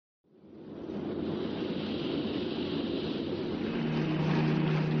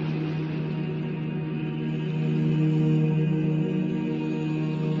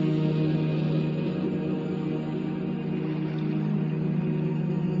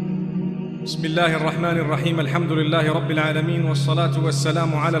بسم الله الرحمن الرحيم الحمد لله رب العالمين والصلاة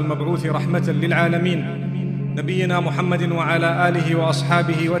والسلام على المبعوث رحمة للعالمين نبينا محمد وعلى آله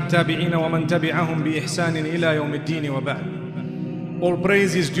وأصحابه والتابعين ومن تبعهم بإحسان إلى يوم الدين وبعد. All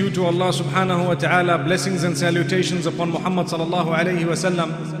praise is due to Allah subhanahu wa ta'ala. Blessings and salutations upon Muhammad sallallahu alayhi wa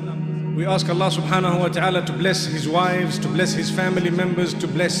sallam. We ask Allah subhanahu wa ta'ala to bless his wives, to bless his family members, to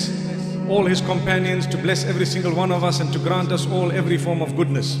bless all his companions, to bless every single one of us, and to grant us all every form of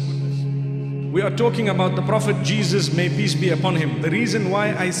goodness. We are talking about the Prophet Jesus, may peace be upon him. The reason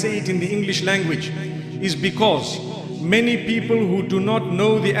why I say it in the English language is because many people who do not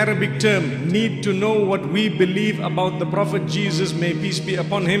know the Arabic term need to know what we believe about the Prophet Jesus, may peace be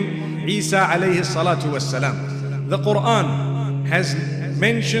upon him, Isa alayhi salatu wassalam. The Quran has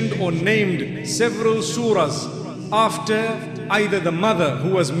mentioned or named several surahs after either the mother,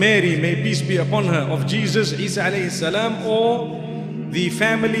 who was Mary, may peace be upon her, of Jesus, Isa alayhi salam, or the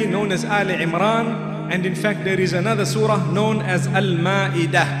family known as Ali Imran. And in fact there is another surah known as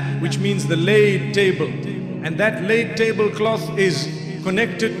Al-Ma'idah, which means the laid table. And that laid tablecloth is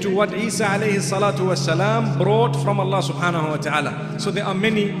connected to what Isa alayhi salatu wasalam brought from Allah subhanahu wa ta'ala. So there are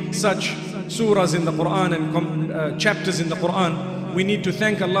many such surahs in the Quran and chapters in the Quran. We need to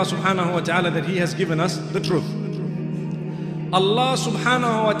thank Allah subhanahu wa ta'ala that He has given us the truth. Allah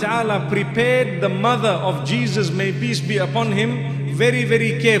subhanahu wa ta'ala prepared the mother of Jesus, may peace be upon him, very,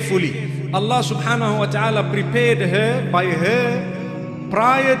 very carefully. Allah subhanahu wa ta'ala prepared her by her,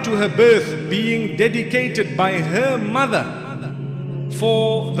 prior to her birth, being dedicated by her mother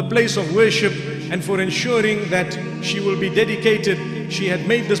for the place of worship and for ensuring that she will be dedicated. She had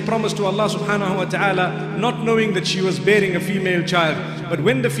made this promise to Allah subhanahu wa ta'ala, not knowing that she was bearing a female child. But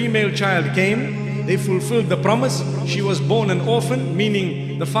when the female child came, they fulfilled the promise. She was born an orphan,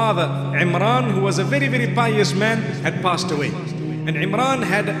 meaning the father, Imran, who was a very, very pious man, had passed away. And Imran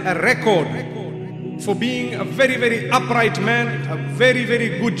had a record for being a very, very upright man, a very,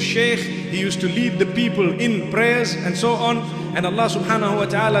 very good sheikh. He used to lead the people in prayers and so on. And Allah subhanahu wa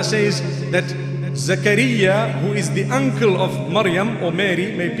ta'ala says that Zakaria, who is the uncle of Maryam, or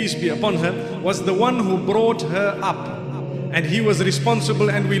Mary, may peace be upon her, was the one who brought her up. And he was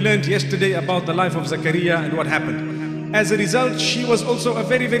responsible, and we learned yesterday about the life of Zakaria and what happened. As a result, she was also a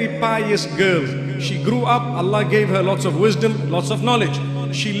very, very pious girl. She grew up, Allah gave her lots of wisdom, lots of knowledge.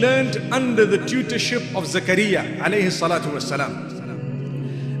 She learned under the tutorship of Zakaria alayhi salatu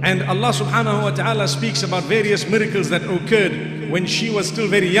wassalam. And Allah subhanahu wa ta'ala speaks about various miracles that occurred when she was still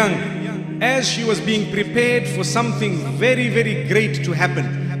very young, as she was being prepared for something very, very great to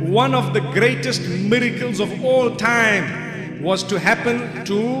happen. One of the greatest miracles of all time was to happen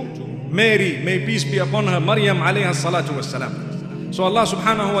to Mary, may peace be upon her, Maryam alayha salatu wassalam. So Allah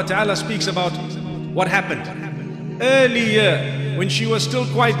subhanahu wa ta'ala speaks about what happened. Earlier, when she was still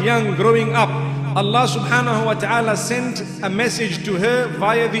quite young, growing up, Allah subhanahu wa ta'ala sent a message to her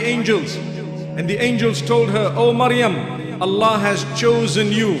via the angels. And the angels told her, "O Maryam, Allah has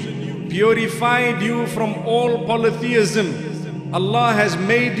chosen you, purified you from all polytheism. Allah has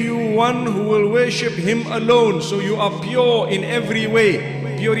made you one who will worship Him alone, so you are pure in every way.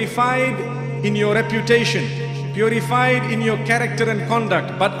 Purified in your reputation, purified in your character and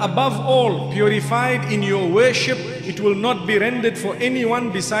conduct, but above all, purified in your worship. It will not be rendered for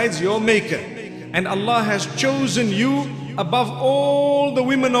anyone besides your Maker. And Allah has chosen you above all the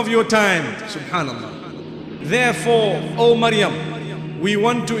women of your time." Subhanallah. Therefore, O Maryam, we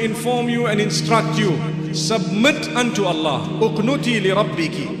want to inform you and instruct you. Submit unto Allah. Uqnuti li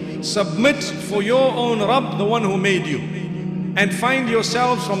rabbiki. Submit for your own Rabb, the one who made you. And find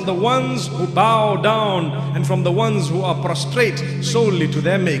yourselves from the ones who bow down and from the ones who are prostrate solely to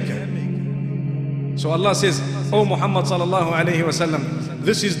their Maker. So Allah says, "O Muhammad sallallahu alayhi wa sallam,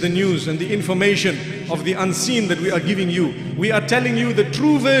 this is the news and the information of the unseen that we are giving you. We are telling you the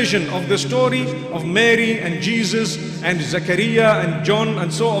true version of the story of Mary and Jesus and Zakaria and John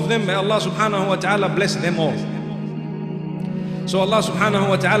and so of them. May Allah subhanahu wa ta'ala bless them all." So Allah subhanahu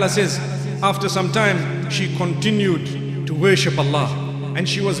wa ta'ala says, after some time, she continued to worship Allah, and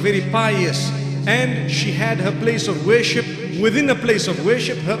she was very pious, and she had her place of worship. Within a place of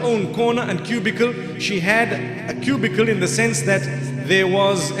worship, her own corner and cubicle. She had a cubicle in the sense that there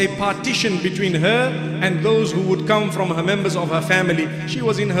was a partition between her and those who would come from her members of her family. She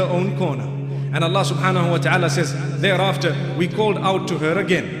was in her own corner. And Allah subhanahu wa ta'ala says, thereafter we called out to her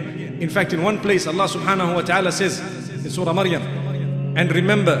again. In fact, in one place Allah subhanahu wa ta'ala says in Surah Maryam, and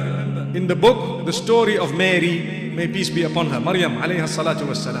remember in the book the story of Mary, may peace be upon her, Maryam alayha salatu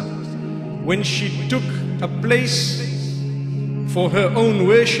wassalam, when she took a place for her own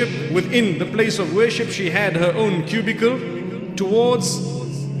worship. Within the place of worship, she had her own cubicle. Towards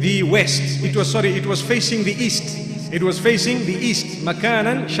the west. It was facing the east. It was facing the east.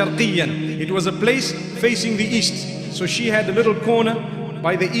 Makanan sharqiyan. It was a place facing the east. So she had a little corner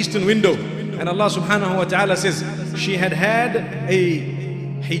by the eastern window. And Allah subhanahu wa ta'ala says she had a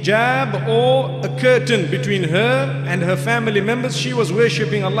hijab or a curtain between her and her family members. She was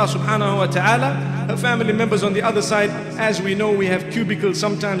worshipping Allah subhanahu wa ta'ala. Her family members on the other side. As we know, we have cubicles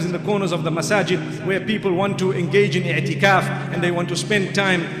sometimes in the corners of the masajid where people want to engage in i'tikaf and they want to spend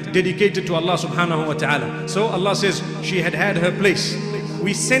time dedicated to Allah subhanahu wa ta'ala. So Allah says she had her place.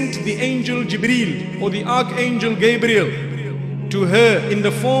 We sent the angel Jibreel or the archangel Gabriel to her in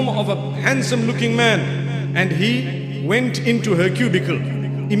the form of a handsome looking man, and he went into her cubicle.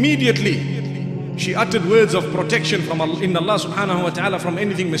 Immediately she uttered words of protection from Allah subhanahu wa ta'ala from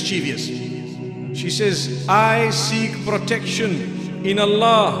anything mischievous. She says, I seek protection in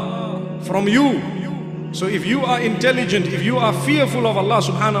Allah from you. So if you are intelligent, if you are fearful of Allah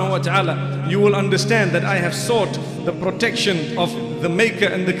subhanahu wa ta'ala, you will understand that I have sought the protection of the maker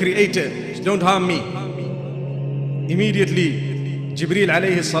and the creator. Don't harm me. Immediately Jibreel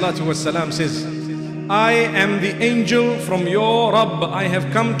alayhi salatu wassalam says, I am the angel from your Rabb. I have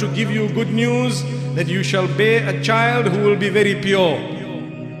come to give you good news that you shall bear a child who will be very pure.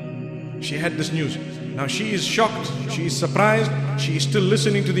 She had this news. Now she is shocked, she is surprised, she is still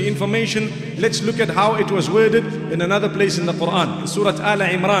listening to the information. Let's look at how it was worded in another place in the Quran. In Surah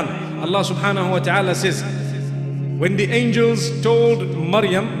Al-Imran, Allah subhanahu wa ta'ala says, when the angels told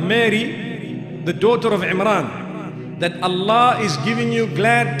Maryam, Mary, the daughter of Imran, that Allah is giving you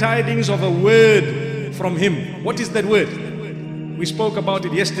glad tidings of a word from Him. What is that word? We spoke about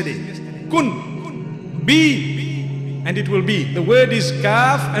it yesterday. Kun, be, and it will be. The word is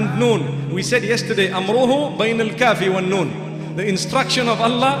kaf and noon. We said yesterday, amruhu bain al-kafi wa noon. The instruction of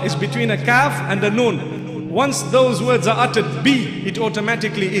Allah is between a kaf and a noon. Once those words are uttered, be, it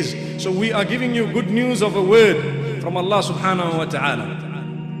automatically is. So we are giving you good news of a word from Allah subhanahu wa ta'ala.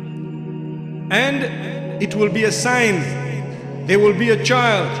 And it will be a sign. There will be a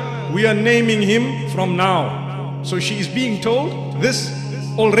child. We are naming him from now. So she is being told this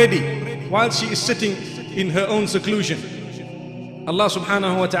already while she is sitting in her own seclusion. Allah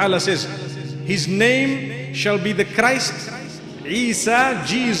subhanahu wa ta'ala says, his name shall be the Christ, Isa,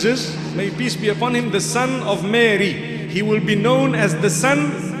 Jesus, may peace be upon him, the son of Mary. He will be known as the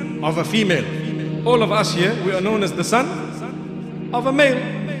son of a female. All of us here, we are known as the son of a male.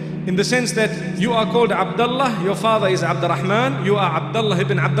 In the sense that you are called Abdullah, your father is Abdurrahman, you are Abdullah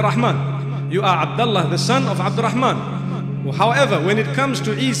ibn Abdurrahman. You are Abdullah, the son of Abdurrahman. However, when it comes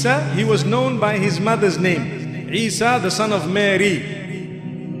to Isa, he was known by his mother's name. Isa, the son of Mary.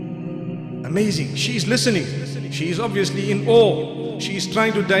 Amazing. She is listening. She is obviously in awe. She is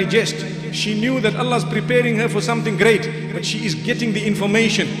trying to digest. She knew that Allah is preparing her for something great, but she is getting the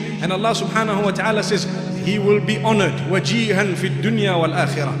information. And Allah subhanahu wa ta'ala says, he will be honored. وَجِيهًا فِي الدُّنْيَا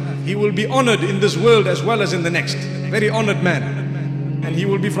وَالْآخِرَةِ. He will be honored in this world as well as in the next. Very honored man. And he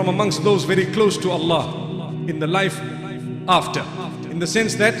will be from amongst those very close to Allah in the life after. In the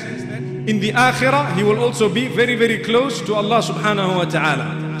sense that in the akhirah, he will also be very, very close to Allah subhanahu wa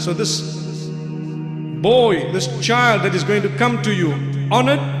ta'ala. So this boy, this child that is going to come to you,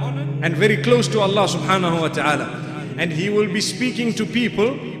 honored and very close to Allah subhanahu wa ta'ala. And he will be speaking to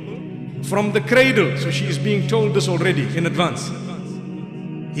people from the cradle. So she is being told this already in advance.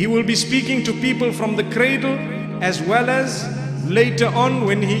 He will be speaking to people from the cradle as well as later on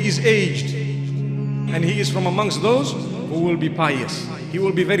when he is aged. And he is from amongst those who will be pious. He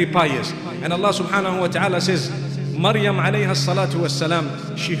will be very pious. And Allah subhanahu wa ta'ala says, Maryam alayha salatu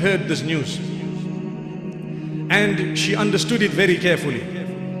wassalam, she heard this news. And she understood it very carefully.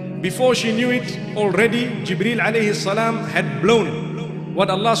 Before she knew it, already Jibreel alayhi salam had blown what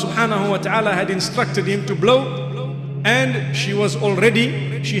Allah subhanahu wa ta'ala had instructed him to blow. And she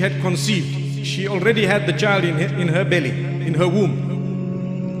had conceived. She already had the child in her belly, in her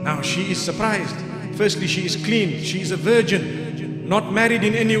womb. Now she is surprised. Firstly, she is clean. She is a virgin, not married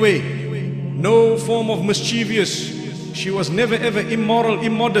in any way. No form of mischievous. She was never ever immoral,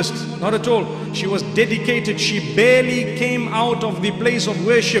 immodest, not at all. She was dedicated. She barely came out of the place of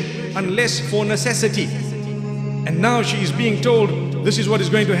worship unless for necessity. And now she is being told this is what is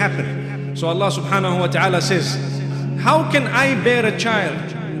going to happen. So Allah subhanahu wa ta'ala says, how can I bear a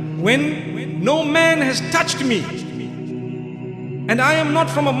child when no man has touched me? And I am not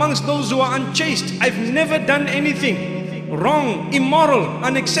from amongst those who are unchaste. I've never done anything wrong, immoral,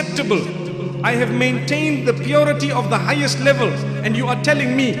 unacceptable. I have maintained the purity of the highest level, and you are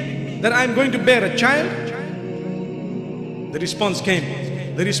telling me that I'm going to bear a child? The response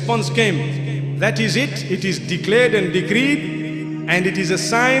came. That is it. It is declared and decreed. And it is a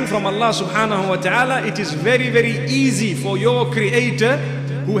sign from Allah subhanahu wa ta'ala. It is very, very easy for your Creator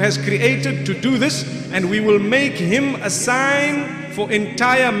who has created to do this, and we will make him a sign for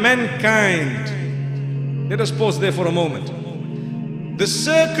entire mankind. Let us pause there for a moment. The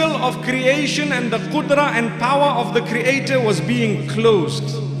circle of creation and the qudra and power of the Creator was being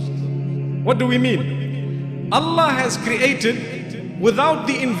closed. What do we mean? Allah has created without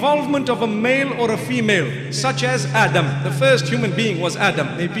the involvement of a male or a female, such as Adam. The first human being was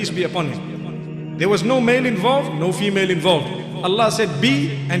Adam, may peace be upon him. There was no male involved, no female involved. Allah said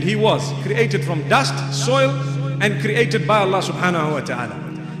be, and he was created from dust, soil, and created by Allah subhanahu wa ta'ala.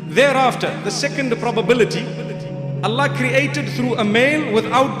 Thereafter, the second probability, Allah created through a male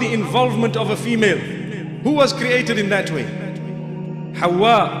without the involvement of a female. Who was created in that way?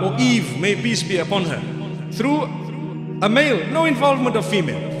 Hawa or Eve, may peace be upon her, through a male, no involvement of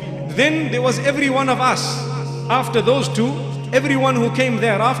female. Then there was every one of us. After those two, everyone who came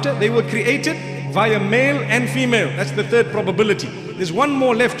thereafter, they were created via male and female. That's the third probability. There's one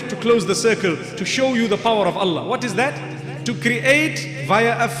more left to close the circle to show you the power of Allah. What is that? To create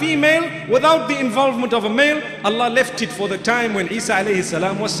via a female without the involvement of a male. Allah left it for the time when Isa alayhi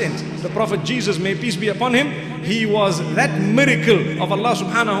salam was sent. The Prophet Jesus, may peace be upon him, he was that miracle of Allah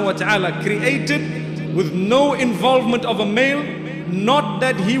subhanahu wa ta'ala, created with no involvement of a male. Not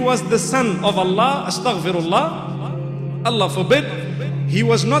that he was the son of Allah, astaghfirullah, Allah forbid. He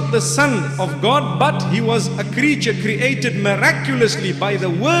was not the son of God, but he was a creature created miraculously by the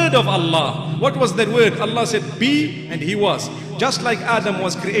word of Allah. What was that word? Allah said be, and he was. Just like Adam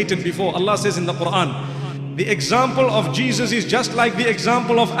was created before. Allah says in the Quran, the example of Jesus is just like the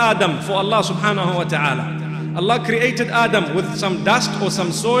example of Adam for Allah subhanahu wa ta'ala. Allah created Adam with some dust or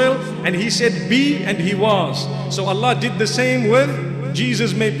some soil, and he said be, and he was. So Allah did the same with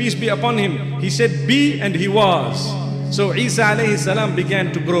Jesus, may peace be upon him. He said be, and he was. So Isa alayhi salam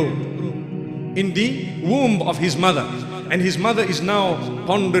began to grow in the womb of his mother, and his mother is now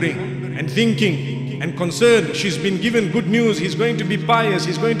pondering and thinking and concerned. She's been given good news. He's going to be pious,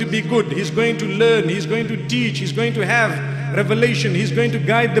 he's going to be good, he's going to learn, he's going to teach, he's going to have revelation, he's going to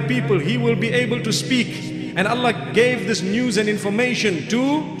guide the people, he will be able to speak. And Allah gave this news and information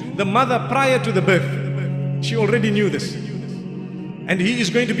to the mother prior to the birth. She already knew this. And he is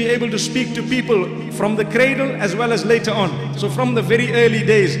going to be able to speak to people from the cradle as well as later on. So from the very early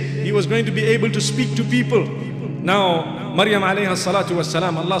days, he was going to be able to speak to people. Now, Maryam alayha salatu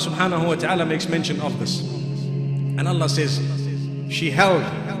wassalam, Allah subhanahu wa ta'ala makes mention of this. And Allah says, she held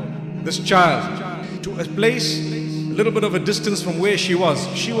this child to a place, a little bit of a distance from where she was.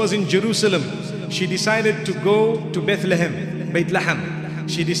 She was in Jerusalem. She decided to go to Bethlehem, Bethlehem.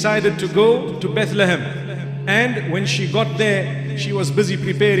 She decided to go to Bethlehem. And when she got there, she was busy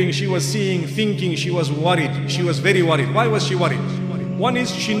preparing, she was seeing, thinking, she was worried. She was very worried. Why was she worried? One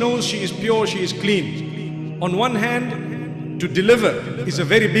is she knows she is pure, she is clean. On one hand, to deliver is a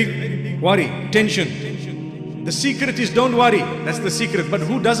very big worry, tension. The secret is don't worry, that's the secret. But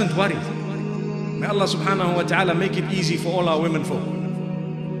who doesn't worry? May Allah subhanahu wa ta'ala make it easy for all our women folk.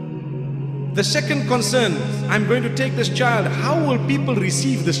 The second concern, I'm going to take this child. How will people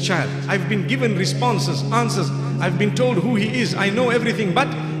receive this child? I've been given responses, answers. I've been told who he is. I know everything. But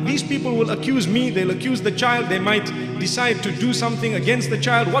these people will accuse me. They'll accuse the child. They might decide to do something against the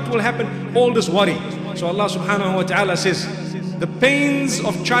child. What will happen? All this worry. So Allah subhanahu wa ta'ala says, the pains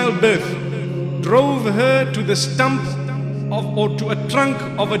of childbirth drove her to the stump of, or to a trunk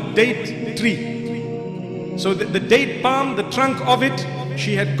of a date tree. So the date palm, the trunk of it,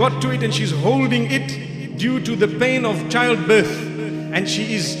 she had got to it and she's holding it due to the pain of childbirth. And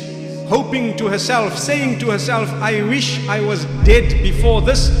she is hoping to herself, saying to herself, I wish I was dead before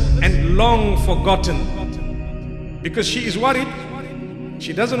this and long forgotten. Because she is worried.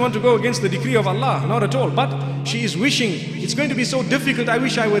 She doesn't want to go against the decree of Allah, not at all. But she is wishing, it's going to be so difficult. I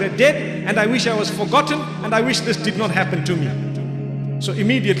wish I were dead and I wish I was forgotten and I wish this did not happen to me. So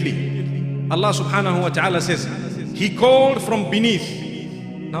immediately, Allah subhanahu wa ta'ala says, he called from beneath.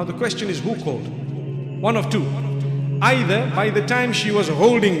 Now the question is, who called? One of two. Either by the time she was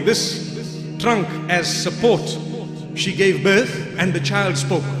holding this trunk as support, she gave birth and the child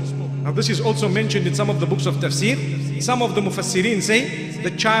spoke. Now this is also mentioned in some of the books of tafsir. Some of the mufassirin say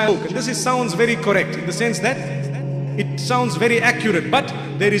the child spoke. And this sounds very correct in the sense that it sounds very accurate. But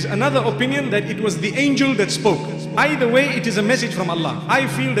there is another opinion that it was the angel that spoke. Either way, it is a message from Allah. I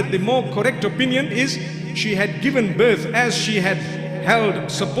feel that the more correct opinion is she had given birth as she had held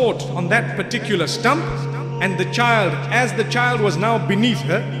support on that particular stump, and the child, as the child was now beneath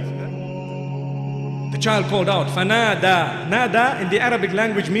her, the child called out, Fanada. Nada in the Arabic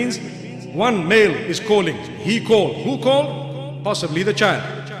language means one male is calling. He called. Who called? possibly the child.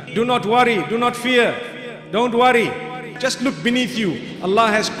 Do not worry, do not fear, don't worry. Just look beneath you. Allah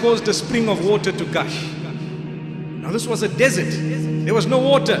has caused a spring of water to gush. Now this was a desert. There was no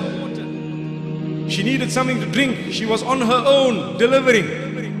water. She needed something to drink. She was on her own,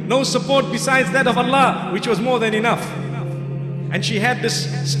 delivering. No support besides that of Allah, which was more than enough. And she had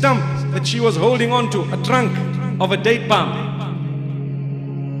this stump that she was holding on to, a trunk of a date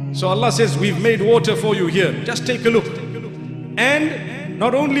palm. So Allah says, we've made water for you here. Just take a look. And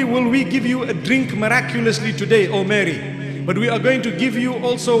not only will we give you a drink miraculously today, O Mary, but we are going to give you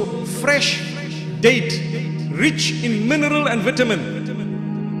also fresh date, rich in mineral and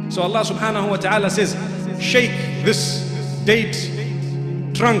vitamin. So Allah subhanahu wa ta'ala says, shake this date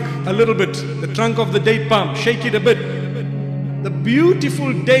trunk a little bit, the trunk of the date palm, shake it a bit. The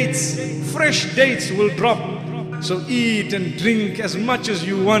beautiful dates, fresh dates will drop. So eat and drink as much as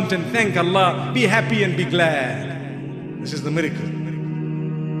you want and thank Allah. Be happy and be glad. This is the miracle.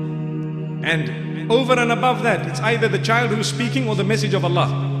 And over and above that, it's either the child who's speaking or the message of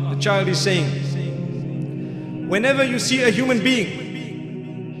Allah. The child is saying, whenever you see a human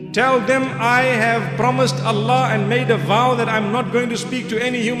being, tell them I have promised Allah and made a vow that I'm not going to speak to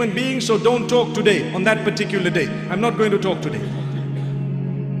any human being, so don't talk today, on that particular day. I'm not going to talk today.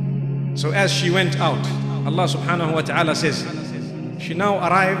 So as she went out, Allah subhanahu wa ta'ala says, she now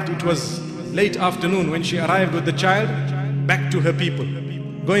arrived, it was late afternoon when she arrived with the child back to her people,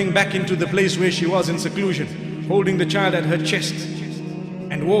 going back into the place where she was in seclusion, holding the child at her chest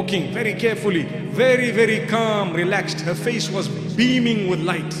and walking very carefully, very, very calm, relaxed. Her face was beaming with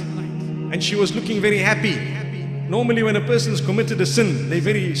light and she was looking very happy. Normally when a person's committed a sin, they're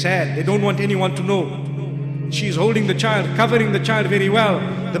very sad, they don't want anyone to know. She's holding the child, covering the child very well.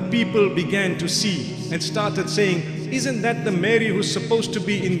 The people began to see and started saying, isn't that the Mary who's supposed to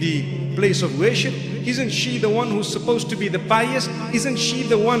be in the place of worship? Isn't she the one who's supposed to be the pious? Isn't she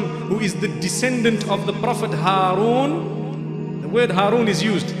the one who is the descendant of the Prophet Harun? The word Harun is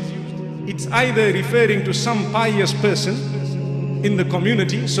used. It's either referring to some pious person in the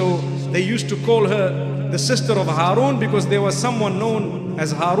community. So they used to call her the sister of Harun because there was someone known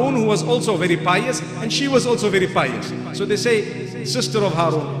as Harun who was also very pious and she was also very pious. So they say sister of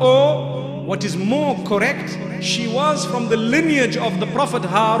Harun. Or what is more correct, she was from the lineage of the Prophet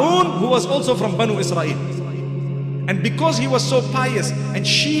Harun who was also from Banu Israel. And because he was so pious and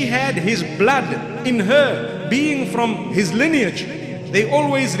she had his blood in her being from his lineage, they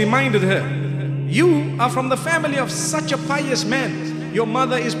always reminded her, you are from the family of such a pious man. Your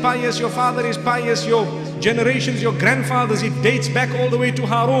mother is pious, your father is pious, your generations, your grandfathers, it dates back all the way to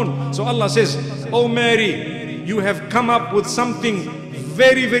Harun. So Allah says, oh Mary, you have come up with something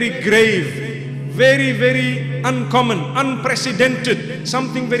very, very grave, very, very uncommon, unprecedented,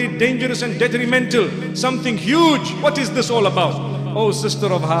 something very dangerous and detrimental, something huge. What is this all about? Oh sister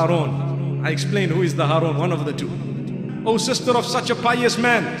of Harun. I explained who is the Harun, one of the two. Oh sister of such a pious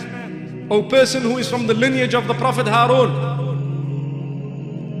man. Oh person who is from the lineage of the Prophet Harun.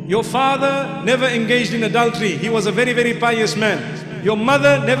 Your father never engaged in adultery. He was a very, very pious man. Your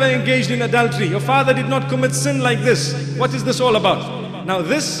mother never engaged in adultery. Your father did not commit sin like this. What is this all about? Now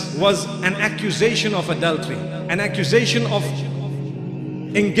this was an accusation of adultery, an accusation of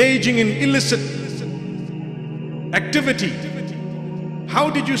engaging in illicit activity. How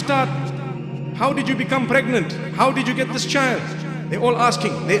did you start? How did you become pregnant? How did you get this child? They're all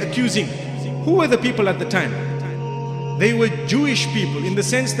asking, they're accusing. Who were the people at the time? They were Jewish people in the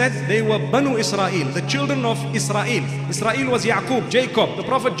sense that they were Banu Israel, the children of Israel. Israel was Yaqub, Jacob. The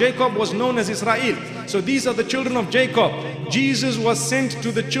prophet Jacob was known as Israel. So these are the children of Jacob. Jesus was sent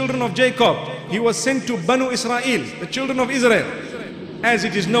to the children of Jacob. He was sent to Banu Israel, the children of Israel, as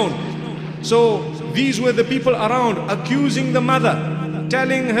it is known. So these were the people around accusing the mother,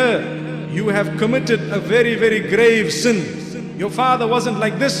 telling her, you have committed a very, very grave sin. Your father wasn't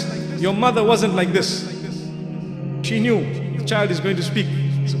like this, your mother wasn't like this. She knew the child is going to speak.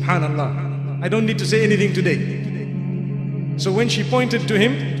 Subhanallah. I don't need to say anything today. So when she pointed to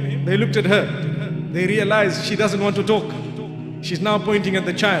him, they looked at her. They realized she doesn't want to talk. She's now pointing at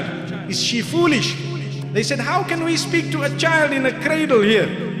the child. Is she foolish? They said, how can we speak to a child in a cradle here?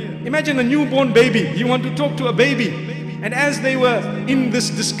 Imagine a newborn baby. You want to talk to a baby. And as they were in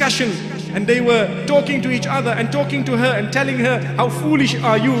this discussion, and they were talking to each other and talking to her and telling her, how foolish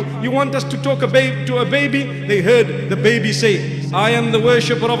are you? You want us to talk to a baby? They heard the baby say, I am the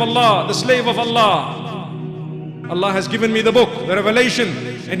worshipper of Allah, the slave of Allah. Allah has given me the book, the revelation,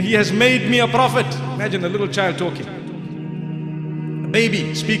 and He has made me a prophet. Imagine a little child talking. A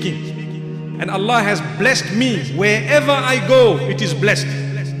baby speaking. And Allah has blessed me. Wherever I go, it is blessed.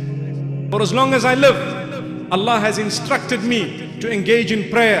 For as long as I live, Allah has instructed me to engage in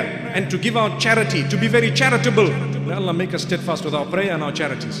prayer and to give out charity, to be very charitable. May Allah make us steadfast with our prayer and our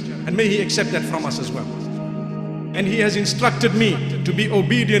charities. And may He accept that from us as well. And He has instructed me to be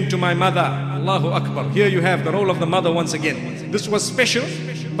obedient to my mother. Allahu Akbar. Here you have the role of the mother once again. This was special,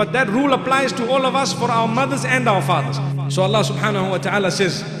 but that rule applies to all of us, for our mothers and our fathers. So Allah subhanahu wa ta'ala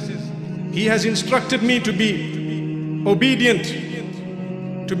says, He has instructed me to be obedient,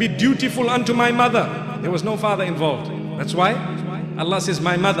 to be dutiful unto my mother. There was no father involved. That's why Allah says,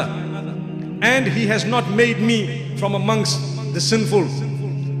 my mother. And He has not made me from amongst the sinful.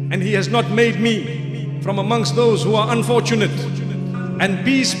 And He has not made me from amongst those who are unfortunate. And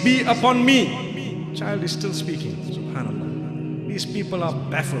peace be upon me. Child is still speaking. Subhanallah. These people are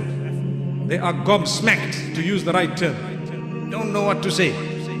baffled. They are gobsmacked, to use the right term. Don't know what to say.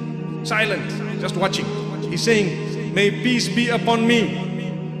 Silent, just watching. He's saying, may peace be upon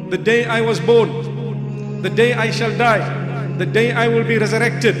me. The day I was born, the day I shall die, the day I will be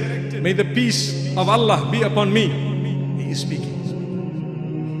resurrected. May the peace of Allah be upon me. He is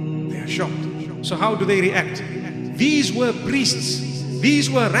speaking. They are shocked. So how do they react? These were priests. These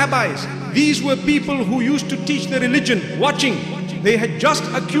were rabbis. These were people who used to teach the religion, watching. They had just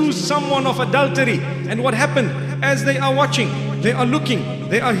accused someone of adultery. And what happened? As they are watching, they are looking,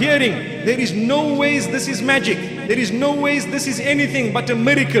 they are hearing. There is no ways this is magic. There is no ways this is anything but a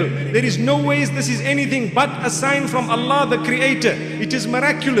miracle. There is no ways this is anything but a sign from Allah the Creator. It is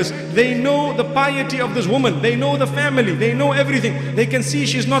miraculous. They know the piety of this woman. They know the family. They know everything. They can see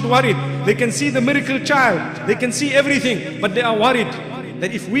she's not worried. They can see the miracle child. They can see everything. But they are worried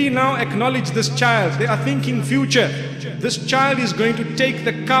that if we now acknowledge this child, they are thinking future. This child is going to take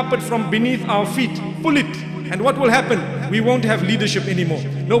the carpet from beneath our feet, pull it. And what will happen? We won't have leadership anymore.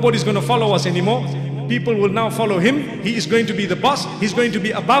 Nobody's going to follow us anymore. People will now follow him. He is going to be the boss. He's going to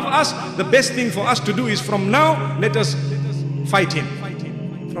be above us. The best thing for us to do is from now, let us fight him.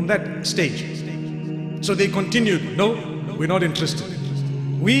 From that stage. So they continued, no, we're not interested.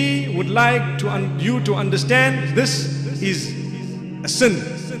 We would like you to understand this is a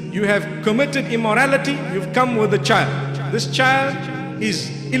sin. You have committed immorality. You've come with a child. This child is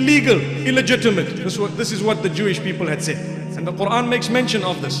illegal, illegitimate. This is what the Jewish people had said. And the Quran makes mention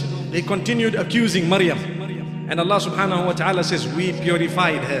of this. They continued accusing Maryam. And Allah subhanahu wa ta'ala says, we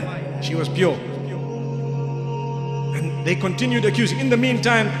purified her. She was pure. And they continued accusing. In the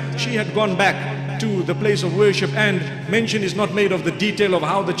meantime, she had gone back to the place of worship, and mention is not made of the detail of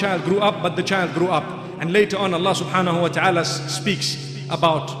how the child grew up, but the child grew up. And later on, Allah subhanahu wa ta'ala speaks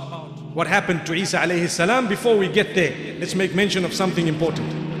about what happened to Isa alayhi salam. Before we get there, let's make mention of something important.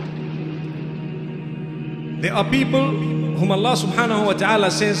 There are people whom Allah subhanahu wa ta'ala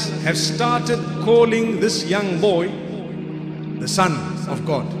says have started calling this young boy the Son of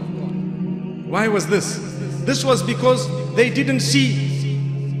God. Why was this? This was because they didn't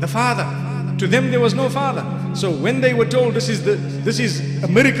see the Father. To them there was no Father. So when they were told this is a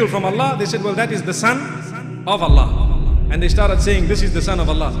miracle from Allah, they said, well, that is the Son of Allah. And they started saying, this is the Son of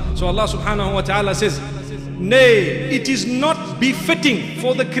Allah. So Allah subhanahu wa ta'ala says, nay, it is not befitting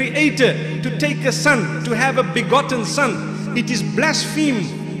for the Creator to take a son, to have a begotten son. It is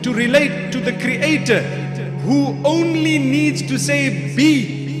blaspheme to relate to the Creator, who only needs to say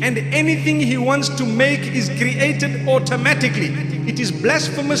be, and anything He wants to make is created automatically. It is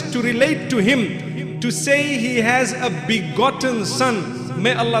blasphemous to relate to Him, to say He has a begotten son.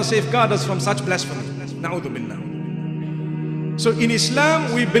 May Allah safeguard us from such blasphemy. Na'udhu billah. So in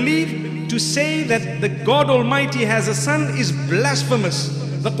Islam we believe to say that the God Almighty has a son is blasphemous.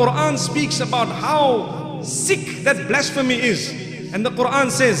 The Quran speaks about how sick that blasphemy is. And the Quran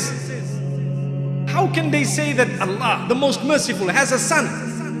says, how can they say that Allah, the most merciful, has a son?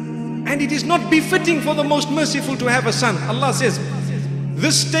 And it is not befitting for the most merciful to have a son. Allah says,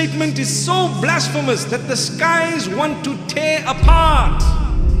 this statement is so blasphemous that the skies want to tear apart.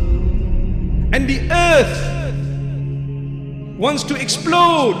 And the earth wants to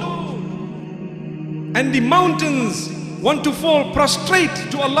explode, and the mountains want to fall prostrate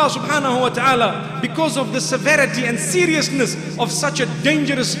to Allah subhanahu wa ta'ala because of the severity and seriousness of such a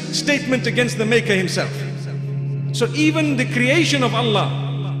dangerous statement against the Maker Himself. So even the creation of Allah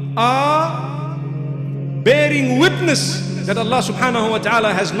are bearing witness that Allah subhanahu wa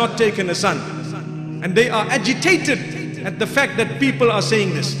ta'ala has not taken a son, and they are agitated at the fact that people are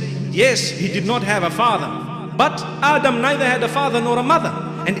saying this. Yes, He did not have a father, but Adam neither had a father nor a mother,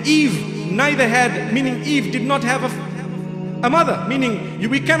 and Eve neither had, meaning Eve did not have a mother, meaning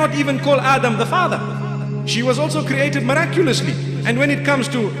we cannot even call Adam the father. She was also created miraculously. And when it comes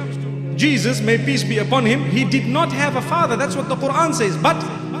to Jesus, may peace be upon him, he did not have a father. That's what the Quran says. But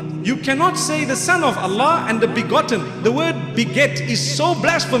You cannot say the Son of Allah and the begotten. The word beget is so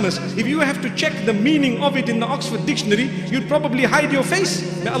blasphemous. If you have to check the meaning of it in the Oxford Dictionary, you'd probably hide your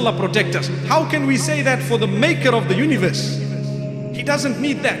face. May Allah protect us. How can we say that for the maker of the universe? He doesn't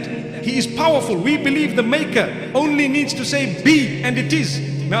need that. He is powerful. We believe the maker only needs to say be, and it is.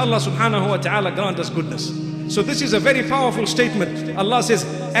 May Allah subhanahu wa ta'ala grant us goodness. So this is a very powerful statement. Allah says,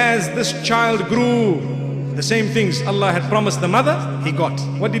 as this child grew, the same things Allah had promised the mother, he got.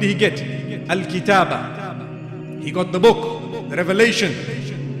 What did he get? Al-Kitaba. He got the book, the revelation,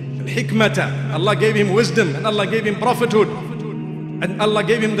 Al-Hikmata. Allah gave him wisdom, and Allah gave him prophethood, and Allah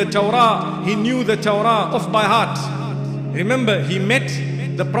gave him the Torah. He knew the Torah off by heart. Remember, he met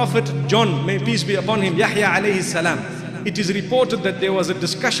the Prophet John, may peace be upon him, Yahya alayhi salam. It is reported that there was a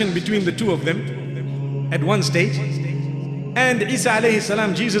discussion between the two of them at one stage. And Isa alayhi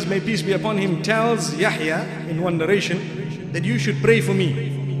salam, Jesus may peace be upon him, tells Yahya in one narration that you should pray for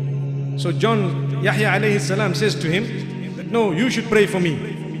me. So Yahya alayhi salam says to him that no, you should pray for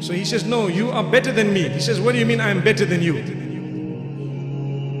me. So he says, no, you are better than me. He says, what do you mean I am better than you?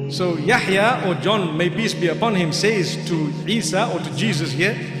 So Yahya, or John may peace be upon him, says to Isa, or to Jesus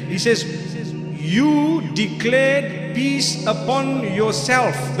here, he says, you declared peace upon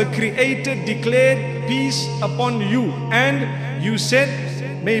yourself. The Creator declared peace upon you, and you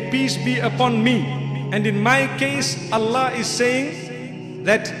said, may peace be upon me. And in my case, Allah is saying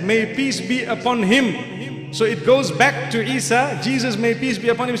that may peace be upon him. So it goes back to Isa. Jesus, may peace be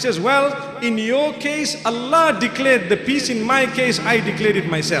upon him, says, well, in your case Allah declared the peace, in my case I declared it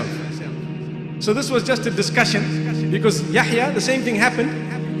myself. So this was just a discussion, because Yahya, the same thing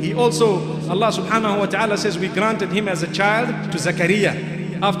happened. He also, Allah subhanahu wa ta'ala says, we granted him as a child to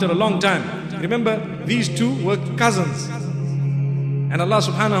Zakaria after a long time. Remember, these two were cousins, and Allah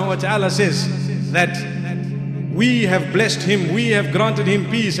subhanahu wa ta'ala says that we have blessed him, we have granted him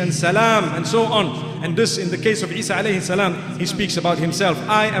peace and salam and so on. And this, in the case of Isa alayhi salam, he speaks about himself.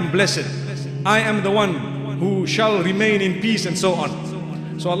 I am blessed, I am the one who shall remain in peace, and so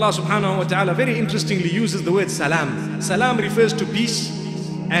on. So Allah subhanahu wa ta'ala very interestingly uses the word salam. Salam refers to peace,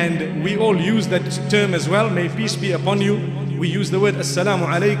 and we all use that term as well. May peace be upon you. We use the word assalamu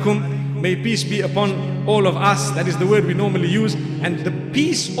alaikum. May peace be upon all of us. That is the word we normally use. And the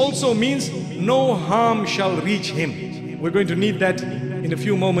peace also means no harm shall reach him. We're going to need that in a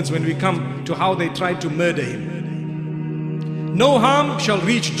few moments when we come to how they tried to murder him. No harm shall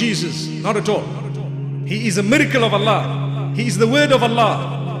reach Jesus, not at all. He is a miracle of Allah. He is the word of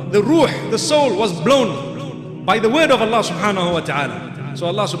Allah. The ruh, the soul, was blown by the word of Allah subhanahu wa ta'ala. So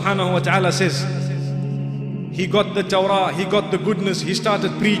Allah subhanahu wa ta'ala says, he got the Torah, he got the goodness, he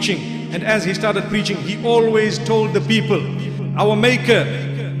started preaching. And as he started preaching, he always told the people, our maker,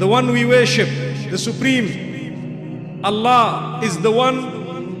 the one we worship, the supreme, Allah is the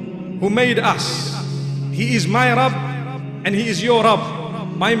one who made us. He is my Rabb and he is your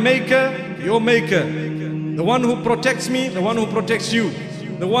Rabb. My maker, your maker. The one who protects me, the one who protects you.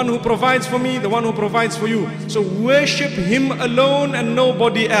 The one who provides for me, the one who provides for you. So worship him alone and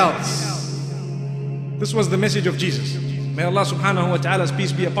nobody else. This was the message of Jesus. May Allah subhanahu wa ta'ala's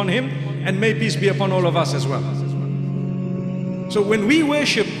peace be upon him, and may peace be upon all of us as well. So when we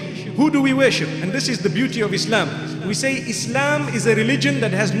worship, who do we worship? And this is the beauty of Islam. We say Islam is a religion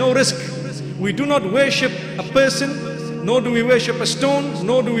that has no risk. We do not worship a person, nor do we worship a stone,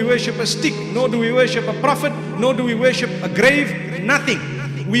 nor do we worship a stick, nor do we worship a prophet, nor do we worship a grave, nothing.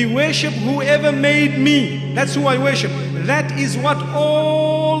 We worship whoever made me. That's who I worship. That is what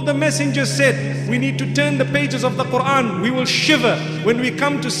all the messengers said. We need to turn the pages of the Quran. We will shiver when we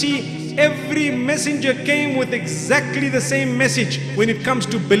come to see every messenger came with exactly the same message when it comes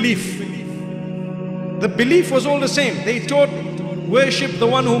to belief. The belief was all the same. They taught, worship the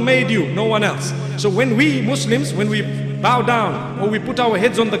one who made you, no one else. So when we Muslims, when we bow down or we put our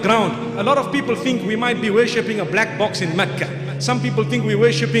heads on the ground, a lot of people think we might be worshipping a black box in Mecca. Some people think we're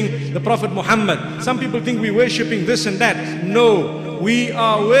worshipping the Prophet Muhammad. Some people think we're worshipping this and that. No, we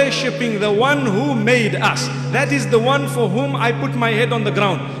are worshipping the one who made us. That is the one for whom I put my head on the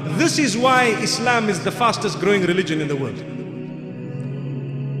ground. This is why Islam is the fastest growing religion in the world.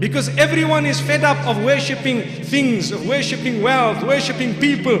 Because everyone is fed up of worshipping things, of worshipping wealth, worshipping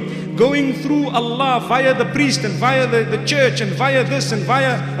people, going through Allah via the priest and via the church and via this and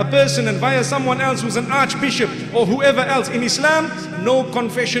via a person and via someone else who's an archbishop or whoever else. In Islam, no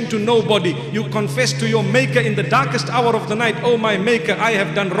confession to nobody. You confess to your maker in the darkest hour of the night. Oh my maker, I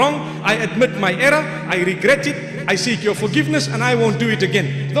have done wrong. I admit my error. I regret it. I seek your forgiveness and I won't do it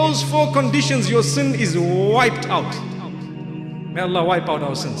again. Those 4 conditions, your sin is wiped out. May Allah wipe out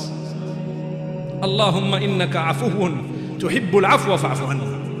our sins. Allahumma innaka afuwun tuhibbul afwa fa'fu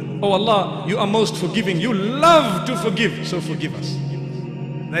anna. Oh Allah, you are most forgiving. You love to forgive, so forgive us.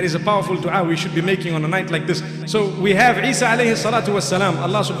 That is a powerful dua we should be making on a night like this. So we have Isa alayhi salatu wassalam.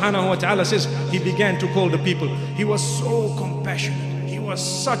 Allah subhanahu wa ta'ala says he began to call the people. He was so compassionate. He was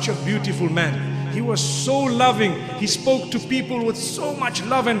such a beautiful man. He was so loving. He spoke to people with so much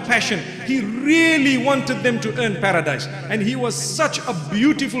love and passion. He really wanted them to earn paradise. And he was such a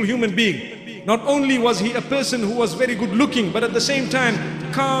beautiful human being. Not only was he a person who was very good looking, but at the same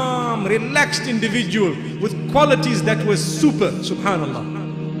time, calm, relaxed individual with qualities that were super, subhanallah.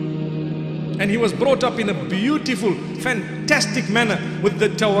 And he was brought up in a beautiful, fantastic manner with the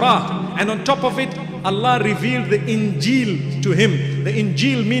Torah. And on top of it, Allah revealed the Injil to him. The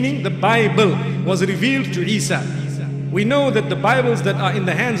Injil meaning the Bible was revealed to Isa. We know that the Bibles that are in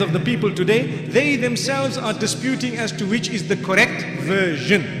the hands of the people today, they themselves are disputing as to which is the correct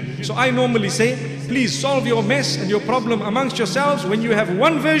version. So I normally say, please solve your mess and your problem amongst yourselves. When you have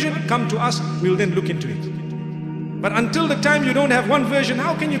one version, come to us, we'll then look into it. But until the time you don't have one version,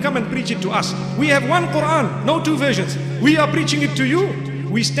 how can you come and preach it to us? We have one Quran, no two versions. We are preaching it to you.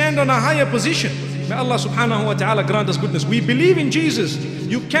 We stand on a higher position. May Allah subhanahu wa ta'ala grant us goodness. We believe in Jesus.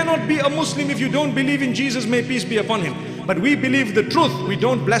 You cannot be a Muslim if you don't believe in Jesus, may peace be upon him. But we believe the truth. We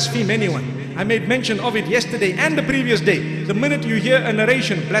don't blaspheme anyone. I made mention of it yesterday and the previous day. The minute you hear a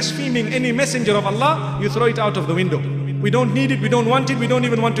narration blaspheming any messenger of Allah, you throw it out of the window. We don't need it, we don't want it, we don't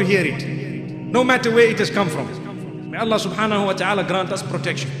even want to hear it. No matter where it has come from. May Allah subhanahu wa ta'ala grant us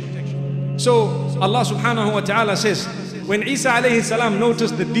protection. So Allah subhanahu wa ta'ala says, when Isa alayhi salam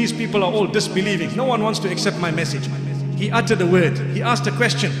noticed that these people are all disbelieving, no one wants to accept my message, he uttered a word. He asked a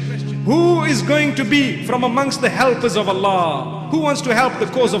question. Who is going to be from amongst the helpers of Allah? Who wants to help the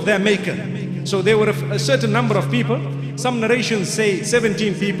cause of their maker? So there were a certain number of people. Some narrations say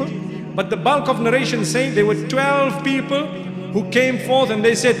 17 people, but the bulk of narrations say there were 12 people who came forth and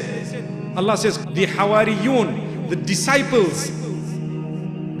they said, Allah says, the Hawariyun, the disciples.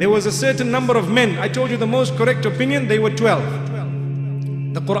 There was a certain number of men. I told you the most correct opinion, they were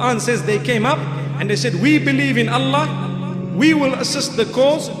 12. The Quran says they came up and they said, we believe in Allah, we will assist the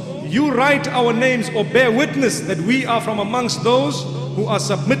cause, you write our names or bear witness that we are from amongst those who are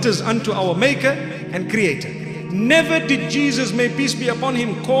submitters unto our Maker and Creator. Never did Jesus, may peace be upon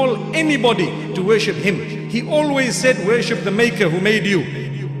him, call anybody to worship him. He always said, worship the Maker who made you.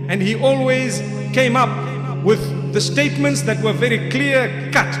 And he always came up with the statements that were very clear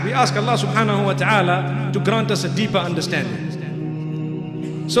cut. We ask Allah subhanahu wa ta'ala to grant us a deeper understanding.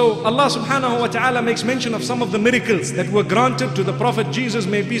 So Allah subhanahu wa ta'ala makes mention of some of the miracles that were granted to the Prophet Jesus,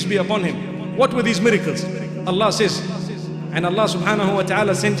 may peace be upon him. What were these miracles? Allah says, and Allah subhanahu wa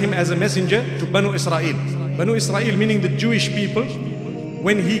ta'ala sent him as a messenger to Banu Israel. Banu Israel meaning the Jewish people.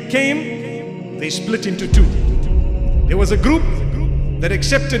 When he came, they split into two. There was a group that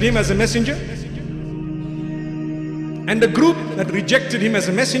accepted him as a messenger, and a group that rejected him as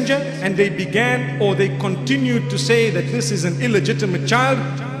a messenger, and they began or they continued to say that this is an illegitimate child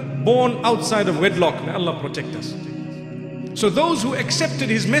born outside of wedlock. May Allah protect us. So those who accepted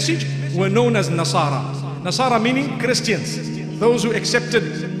his message were known as Nasara. Nasara meaning Christians. Those who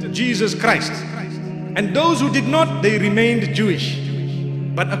accepted Jesus Christ. And those who did not, they remained Jewish.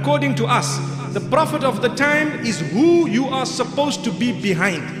 But according to us, the Prophet of the time is who you are supposed to be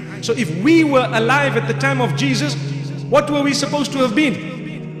behind. So if we were alive at the time of Jesus, what were we supposed to have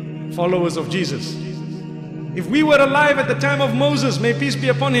been? Followers of Jesus. If we were alive at the time of Moses, may peace be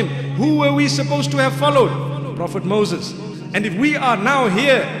upon him, who were we supposed to have followed? Prophet Moses. And if we are now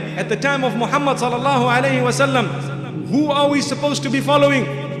here at the time of Muhammad sallallahu alayhi wasallam, who are we supposed to be following?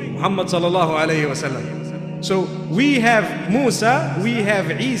 Muhammad sallallahu alayhi wasallam. So we have Musa, we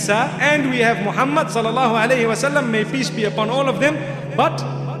have Isa, and we have Muhammad sallallahu alayhi wasallam, may peace be upon all of them. But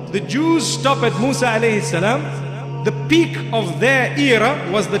the Jews stop at Musa alayhi salam. The peak of their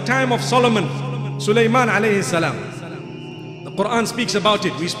era was the time of Solomon, Sulaiman alayhi salam. The Quran speaks about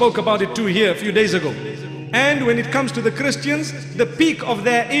it. We spoke about it too here a few days ago. And when it comes to the Christians, the peak of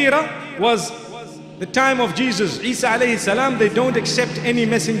their era was the time of Jesus, Isa alayhi salam. They don't accept any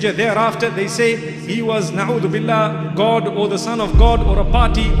messenger thereafter. They say he was, na'udhu billah, God or the Son of God or a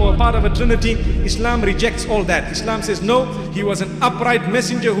party or a part of a Trinity. Islam rejects all that. Islam says no, he was an upright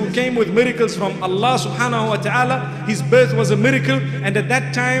messenger who came with miracles from Allah subhanahu wa ta'ala. His birth was a miracle, and at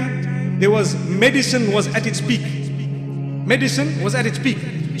that time there was medicine was at its peak. Medicine was at its peak.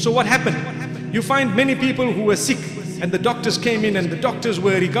 So what happened? You find many people who were sick, and the doctors came in, and the doctors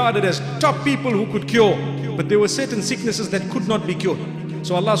were regarded as top people who could cure. But there were certain sicknesses that could not be cured.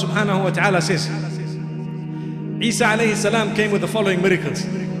 So Allah subhanahu wa ta'ala says, Isa alayhi salam came with the following miracles.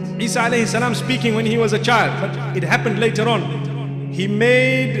 Isa alayhi salam speaking when he was a child, but it happened later on. He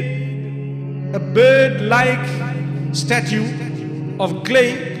made a bird-like statue of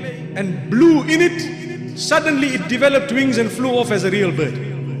clay and blew in it, suddenly it developed wings and flew off as a real bird.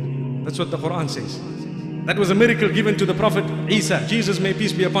 That's what the Quran says. That was a miracle given to the Prophet Isa, Jesus may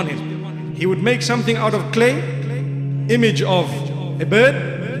peace be upon him. He would make something out of clay, image of a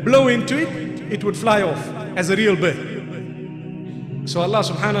bird, blow into it, it would fly off as a real bird. So Allah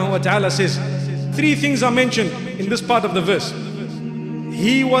subhanahu wa ta'ala says, three things are mentioned in this part of the verse.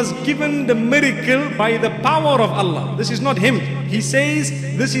 He was given the miracle by the power of Allah. This is not him. He says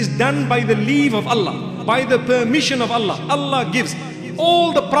this is done by the leave of Allah, by the permission of Allah. Allah gives.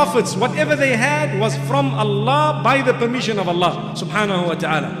 All the prophets, whatever they had was from Allah by the permission of Allah subhanahu wa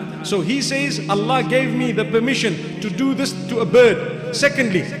ta'ala. So he says, Allah gave me the permission to do this to a bird.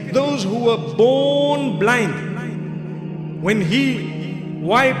 Secondly, those who were born blind, when he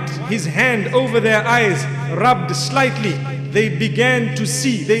wiped his hand over their eyes, rubbed slightly, they began to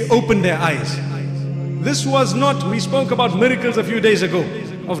see, they opened their eyes. This was not, we spoke about miracles a few days ago,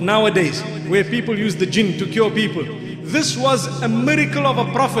 of nowadays, where people use the jinn to cure people. This was a miracle of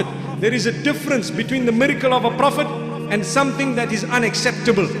a prophet. There is a difference between the miracle of a prophet and something that is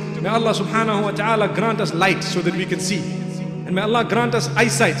unacceptable. May Allah subhanahu wa ta'ala grant us light so that we can see. And may Allah grant us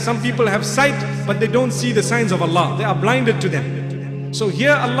eyesight. Some people have sight, but they don't see the signs of Allah. They are blinded to them. So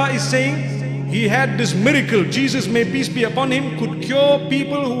here Allah is saying, He had this miracle. Jesus, may peace be upon him, could cure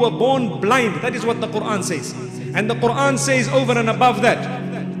people who were born blind. That is what the Quran says. And the Quran says over and above that,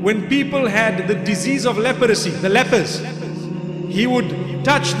 when people had the disease of leprosy, the lepers, He would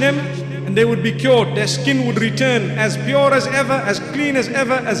touch them and they would be cured. Their skin would return as pure as ever, as clean as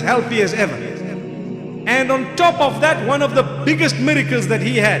ever, as healthy as ever. And on top of that, one of the biggest miracles that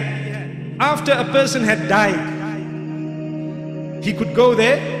he had, after a person had died, he could go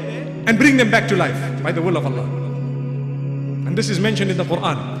there and bring them back to life by the will of Allah. And this is mentioned in the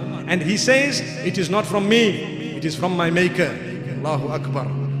Quran. And he says, it is not from me, it is from my Maker. Allahu Akbar.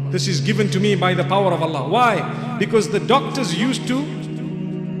 This is given to me by the power of Allah. Why? Because the doctors used to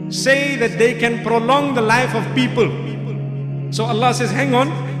say that they can prolong the life of people. So Allah says, hang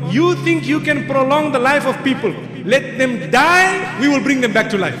on, you think you can prolong the life of people? Let them die, we will bring them back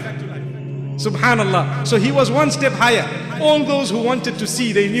to life. Subhanallah. So he was one step higher. All those who wanted to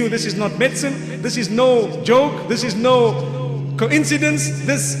see, they knew this is not medicine, this is no joke, this is no coincidence,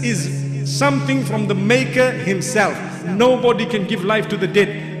 this is something from the Maker himself. Nobody can give life to the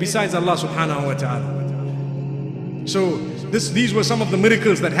dead besides Allah subhanahu wa ta'ala. So these were some of the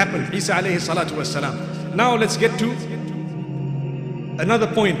miracles that happened. Isa alayhi salatu wassalam. Now let's get to another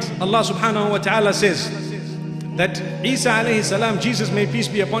point. Allah subhanahu wa ta'ala says that Isa alayhi salam, Jesus may peace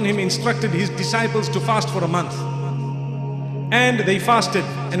be upon him, instructed his disciples to fast for a month. And they fasted.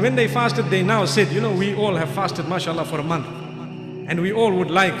 And when they fasted, they now said, you know, we all have fasted, mashallah, for a month. And we all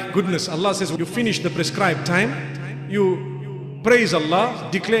would like goodness. Allah says, you finish the prescribed time, you praise Allah,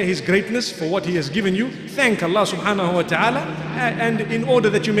 declare His greatness for what He has given you, thank Allah subhanahu wa ta'ala, and in order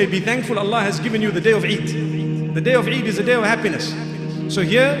that you may be thankful, Allah has given you the day of Eid. The day of Eid is a day of happiness. So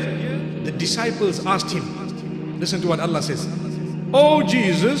here, the disciples asked him, listen to what Allah says, Oh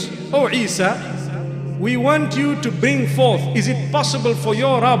Jesus, oh Isa, we want you to bring forth, is it possible for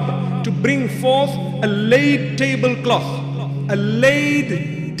your Rabb to bring forth a laid tablecloth? A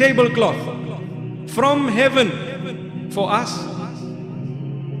laid tablecloth from heaven for us?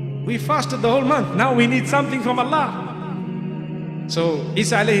 We fasted the whole month. Now we need something from Allah. So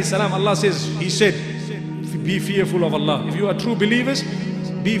Isa alayhi salam, Allah says, He said, be fearful of Allah. If you are true believers,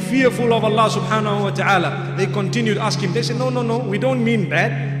 be fearful of Allah subhanahu wa ta'ala. They continued asking. They said, no, we don't mean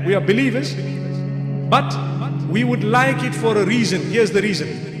bad. We are believers. But we would like it for a reason. Here's the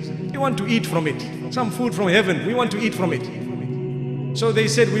reason. We want to eat from it. Some food from heaven. We want to eat from it. So they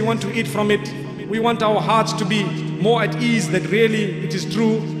said, we want to eat from it. We want our hearts to be more at ease that really it is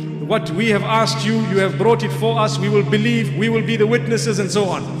true. What we have asked you, you have brought it for us. We will believe, we will be the witnesses, and so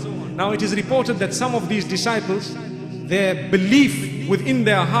on. Now it is reported that some of these disciples, their belief within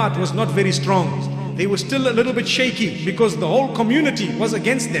their heart was not very strong. They were still a little bit shaky because the whole community was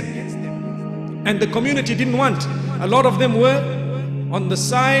against them. And the community didn't want. A lot of them were on the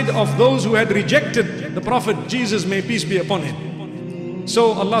side of those who had rejected the Prophet Jesus, may peace be upon him.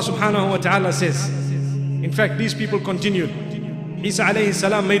 So Allah subhanahu wa ta'ala says, in fact these people continued. Isa alayhi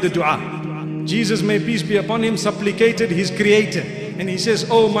salam made a dua. Jesus, may peace be upon him, supplicated his creator. And he says,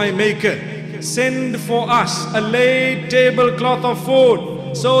 oh my Maker, send for us a laid tablecloth of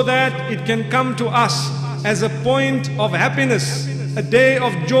food so that it can come to us as a point of happiness, a day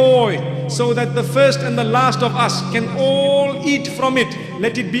of joy, so that the first and the last of us can all eat from it.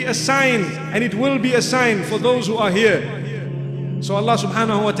 Let it be a sign, and it will be a sign for those who are here. So Allah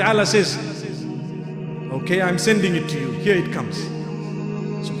subhanahu wa ta'ala says, Okay, I'm sending it to you. Here it comes.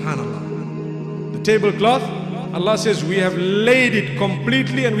 Subhanallah. The tablecloth, Allah says, we have laid it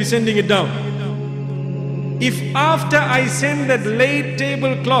completely and we're sending it down. If after I send that laid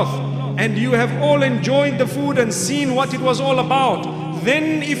tablecloth and you have all enjoyed the food and seen what it was all about,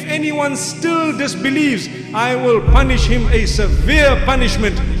 then if anyone still disbelieves, I will punish him a severe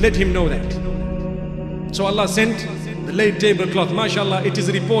punishment. Let him know that. So Allah sent the laid tablecloth. MashaAllah, it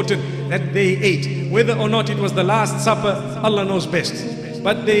is reported that they ate. Whether or not it was the Last Supper, Allah knows best.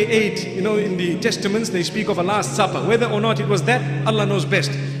 But they ate, you know, in the Testaments they speak of a Last Supper. Whether or not it was that, Allah knows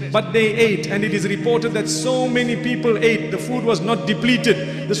best. But they ate, and it is reported that so many people ate. The food was not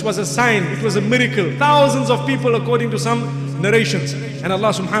depleted. This was a sign, it was a miracle. Thousands of people, according to some narrations. And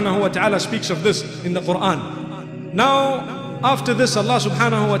Allah subhanahu wa ta'ala speaks of this in the Quran. Now, after this, Allah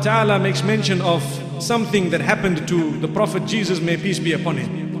subhanahu wa ta'ala makes mention of something that happened to the Prophet Jesus, may peace be upon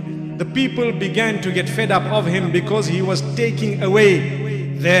him. The people began to get fed up of him because he was taking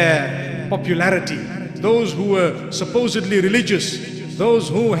away their popularity. Those who were supposedly religious, those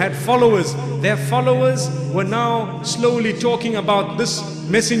who had followers, their followers were now slowly talking about this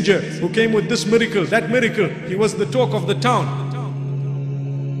messenger who came with this miracle, that miracle. He was the talk of the town.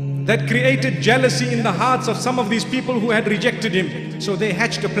 That created jealousy in the hearts of some of these people who had rejected him. So they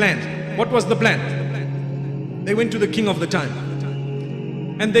hatched a plan. What was the plan? They went to the king of the time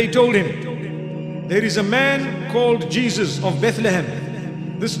and they told him, there is a man called Jesus of Bethlehem.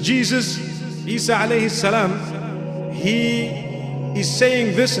 This Jesus, Isa alayhi salam, he is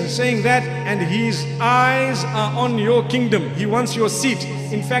saying this and saying that, and his eyes are on your kingdom. He wants your seat.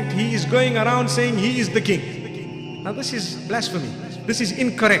 In fact, he is going around saying he is the king. Now this is blasphemy. This is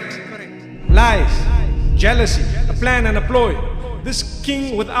incorrect. Lies, jealousy, a plan and a ploy. This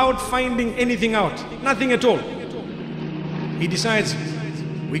king, without finding anything out, nothing at all, he decides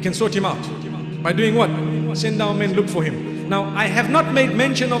we can sort him out. By doing what? Send our men look for him. Now, I have not made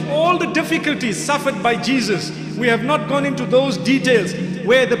mention of all the difficulties suffered by Jesus. We have not gone into those details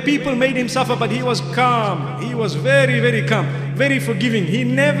where the people made him suffer, but he was calm. He was very, very calm, very forgiving. He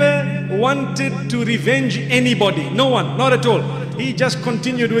never wanted to revenge anybody. No one, not at all. He just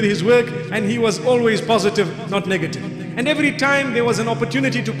continued with his work, and he was always positive, not negative. And every time there was an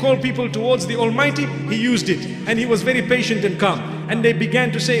opportunity to call people towards the Almighty, he used it. And he was very patient and calm. And they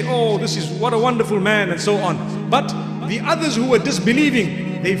began to say, oh, this is what a wonderful man, and so on. But the others who were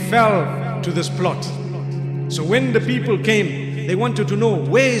disbelieving, they fell to this plot. So when the people came, they wanted to know,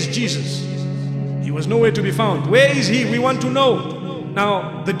 where is Jesus? He was nowhere to be found. Where is he? We want to know.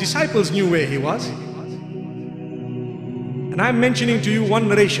 Now, the disciples knew where he was. And I'm mentioning to you one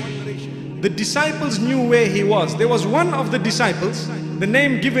narration. The disciples knew where he was. There was one of the disciples, the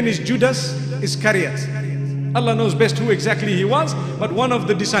name given is Judas Iscariot. Allah knows best who exactly he was, but one of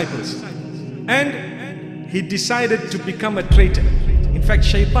the disciples. And he decided to become a traitor. In fact,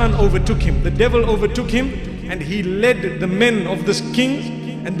 Shaitan overtook him. The devil overtook him, and he led the men of this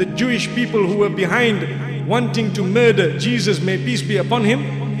king and the Jewish people who were behind wanting to murder Jesus, may peace be upon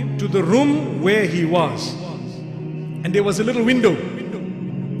him, to the room where he was. And there was a little window.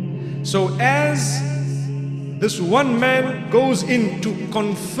 So as this one man goes in to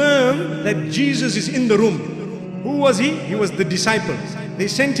confirm that Jesus is in the room, who was he? He was the disciple. They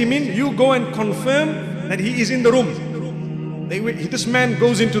sent him in, you go and confirm that he is in the room. This man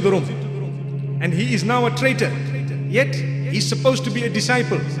goes into the room, and he is now a traitor, yet he's supposed to be a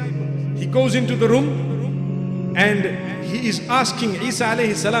disciple. He goes into the room and he is asking Isa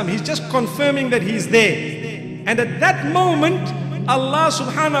alayhi salam, he's just confirming that he is there. And at that moment, Allah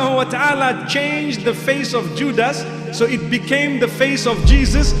subhanahu wa ta'ala changed the face of Judas, so it became the face of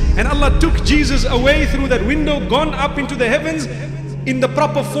Jesus, and Allah took Jesus away through that window, gone up into the heavens in the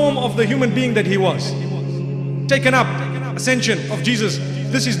proper form of the human being that he was. Taken up, ascension of Jesus.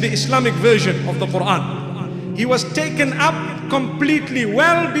 This is the Islamic version of the Quran. He was taken up completely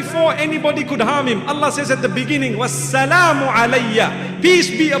well before anybody could harm him. Allah says at the beginning, "Wassalamu alayya." Peace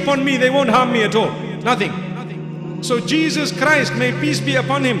be upon me, they won't harm me at all. Nothing. So Jesus Christ, may peace be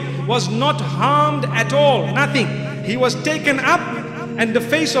upon him, was not harmed at all. Nothing. He was taken up, and the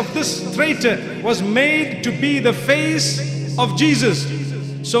face of this traitor was made to be the face of Jesus.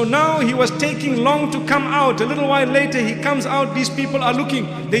 So now he was taking long to come out. A little while later he comes out, these people are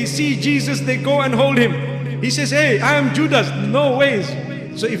looking, they see Jesus, they go and hold him. He says, hey, I am Judas. No ways.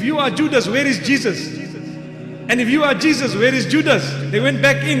 So if you are Judas, where is Jesus? And if you are Jesus, where is Judas? They went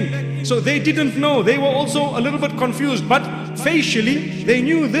back in. So they didn't know. They were also a little bit confused, but facially they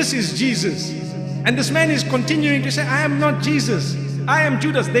knew this is Jesus. And this man is continuing to say, I am not Jesus, I am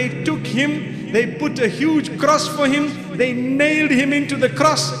Judas. They took him They put a huge cross for him. They nailed him into the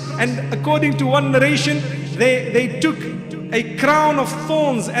cross. And according to one narration, they took a crown of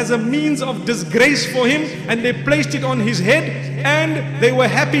thorns as a means of disgrace for him, and they placed it on his head, and they were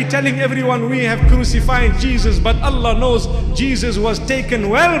happy telling everyone, we have crucified Jesus. But Allah knows Jesus was taken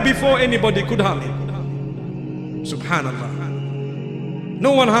well before anybody could harm him. Subhanallah.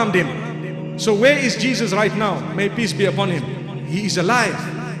 No one harmed him. So where is Jesus right now? May peace be upon him. He is alive.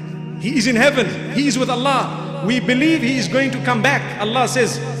 He is in heaven. He is with Allah. We believe he is going to come back. Allah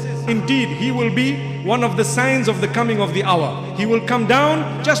says, indeed, he will be one of the signs of the coming of the hour. He will come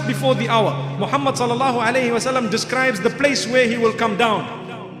down just before the hour. Muhammad sallallahu alayhi wasallam describes the place where he will come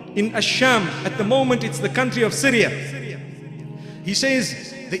down. In Ash-Sham, at the moment it's the country of Syria. He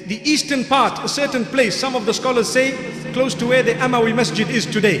says the eastern part, a certain place, some of the scholars say close to where the Amawi Masjid is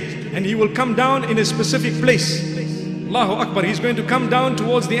today. And he will come down in a specific place. Allahu Akbar, he's going to come down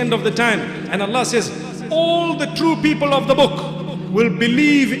towards the end of the time. And Allah says, all the true people of the book will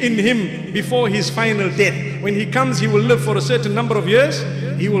believe in him before his final death. When he comes, he will live for a certain number of years.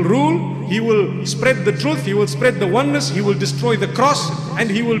 He will rule, he will spread the truth, he will spread the oneness, he will destroy the cross, and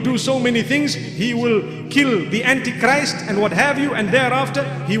he will do so many things. He will kill the Antichrist and what have you, and thereafter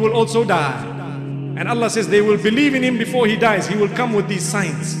he will also die. And Allah says they will believe in him before he dies. He will come with these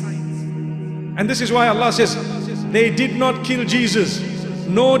signs. And this is why Allah says, they did not kill Jesus,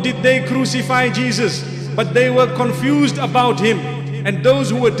 nor did they crucify Jesus, but they were confused about him. And those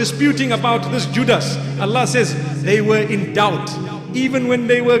who were disputing about this Judas, Allah says they were in doubt. Even when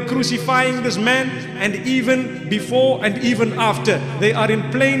they were crucifying this man, and even before and even after, they are in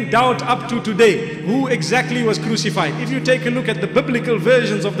plain doubt up to today who exactly was crucified. If you take a look at the biblical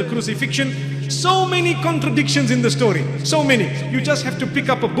versions of the crucifixion, so many contradictions in the story, so many. You just have to pick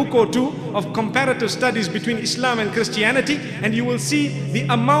up a book or two of comparative studies between Islam and Christianity, and you will see the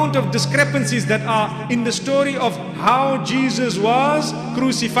amount of discrepancies that are in the story of how Jesus was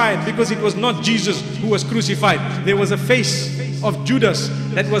crucified, because it was not Jesus who was crucified. There was a face of Judas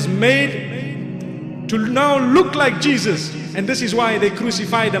that was made to now look like Jesus, and this is why they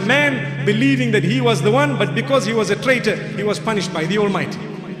crucified a man believing that he was the one, but because he was a traitor, he was punished by the Almighty.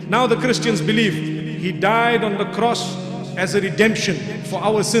 Now the Christians believe he died on the cross as a redemption for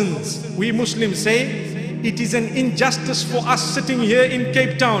our sins. We Muslims say it is an injustice for us sitting here in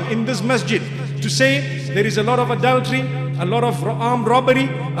Cape Town, in this masjid, to say there is a lot of adultery, a lot of armed robbery,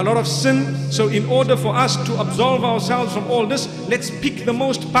 a lot of sin. So in order for us to absolve ourselves from all this, let's pick the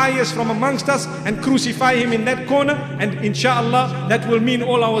most pious from amongst us and crucify him in that corner, and inshallah that will mean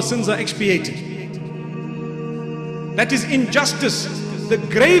all our sins are expiated. That is injustice. The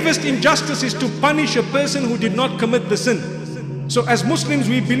gravest injustice is to punish a person who did not commit the sin. So as Muslims,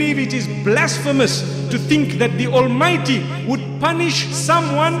 we believe it is blasphemous to think that the Almighty would punish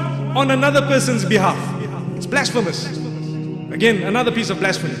someone on another person's behalf. It's blasphemous. Again, another piece of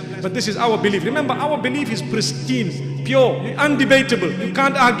blasphemy. But this is our belief. Remember, our belief is pristine, pure, undebatable. You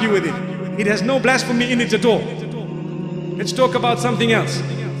can't argue with it. It has no blasphemy in it at all. Let's talk about something else.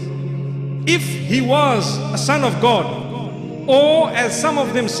 If he was a son of God, or as some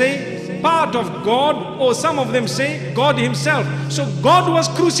of them say, part of God, or some of them say God himself. So God was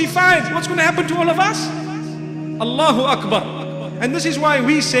crucified. What's going to happen to all of us? Allahu Akbar. And this is why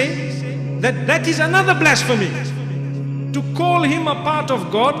we say that that is another blasphemy. To call him a part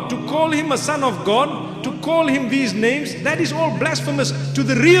of God, to call him a son of God, to call him these names, that is all blasphemous to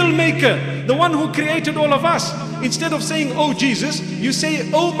the real maker, the one who created all of us. Instead of saying, oh Jesus, you say,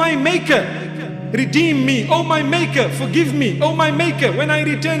 oh my maker, redeem me. Oh my maker, forgive me. Oh my maker, when I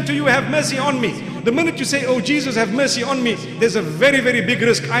return to you, have mercy on me. The minute you say, oh Jesus, have mercy on me, there's a very, very big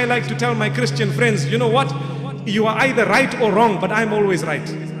risk. I like to tell my Christian friends, you know what? You are either right or wrong, but I'm always right.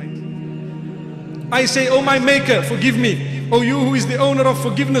 I say, oh my maker, forgive me. Oh you who is the owner of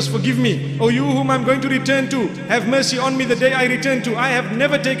forgiveness, forgive me. Oh you whom I'm going to return to, have mercy on me the day I return to. I have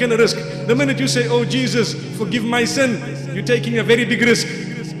never taken a risk. The minute you say, oh Jesus, forgive my sin, you're taking a very big risk.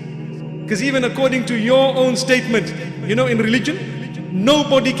 Because even according to your own statement, you know, in religion,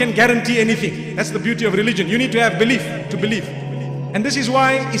 nobody can guarantee anything. That's the beauty of religion. You need to have belief to believe. And this is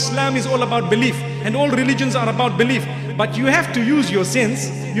why Islam is all about belief, and all religions are about belief. But you have to use your sense.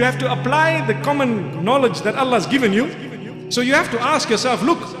 You have to apply the common knowledge that Allah has given you. So you have to ask yourself,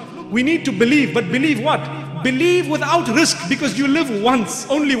 look, we need to believe, but believe what? Believe without risk, because you live once,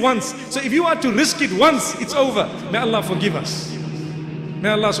 only once. So if you are to risk it once, it's over. May Allah forgive us. May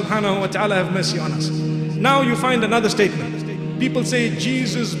Allah subhanahu wa ta'ala have mercy on us. Now you find another statement. People say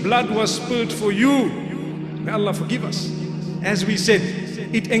Jesus' blood was spilled for you. May Allah forgive us. As we said,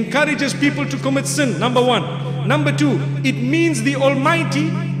 it encourages people to commit sin, number one. Number two, it means the Almighty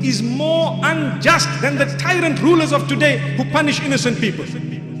is more unjust than the tyrant rulers of today who punish innocent people.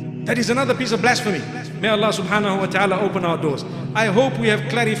 That is another piece of blasphemy. May Allah subhanahu wa ta'ala open our doors. I hope we have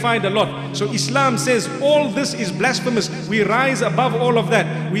clarified a lot. So Islam says all this is blasphemous. We rise above all of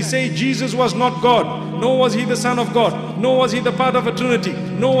that. We say Jesus was not God, nor was he the Son of God, nor was he the part of a Trinity,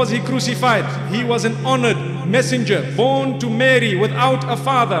 nor was he crucified. He was an honored messenger born to Mary without a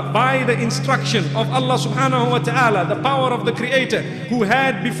father by the instruction of Allah subhanahu wa ta'ala, the power of the Creator, who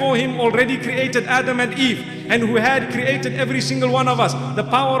had before him already created Adam and Eve, and who had created every single one of us. The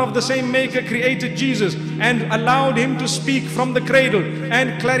power of the same Maker created Jesus and allowed him to speak from the cradle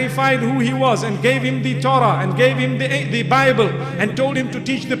and clarified who he was and gave him the Torah and gave him the Bible and told him to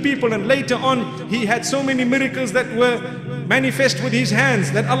teach the people. And later on he had so many miracles that were manifest with his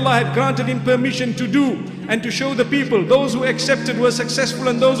hands that Allah had granted him permission to do and to show the people. Those who accepted were successful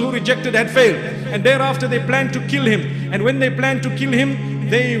and those who rejected had failed. And thereafter they planned to kill him. And when they planned to kill him,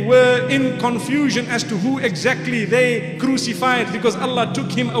 they were in confusion as to who exactly they crucified, because Allah took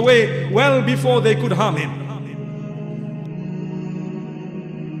him away well before they could harm him.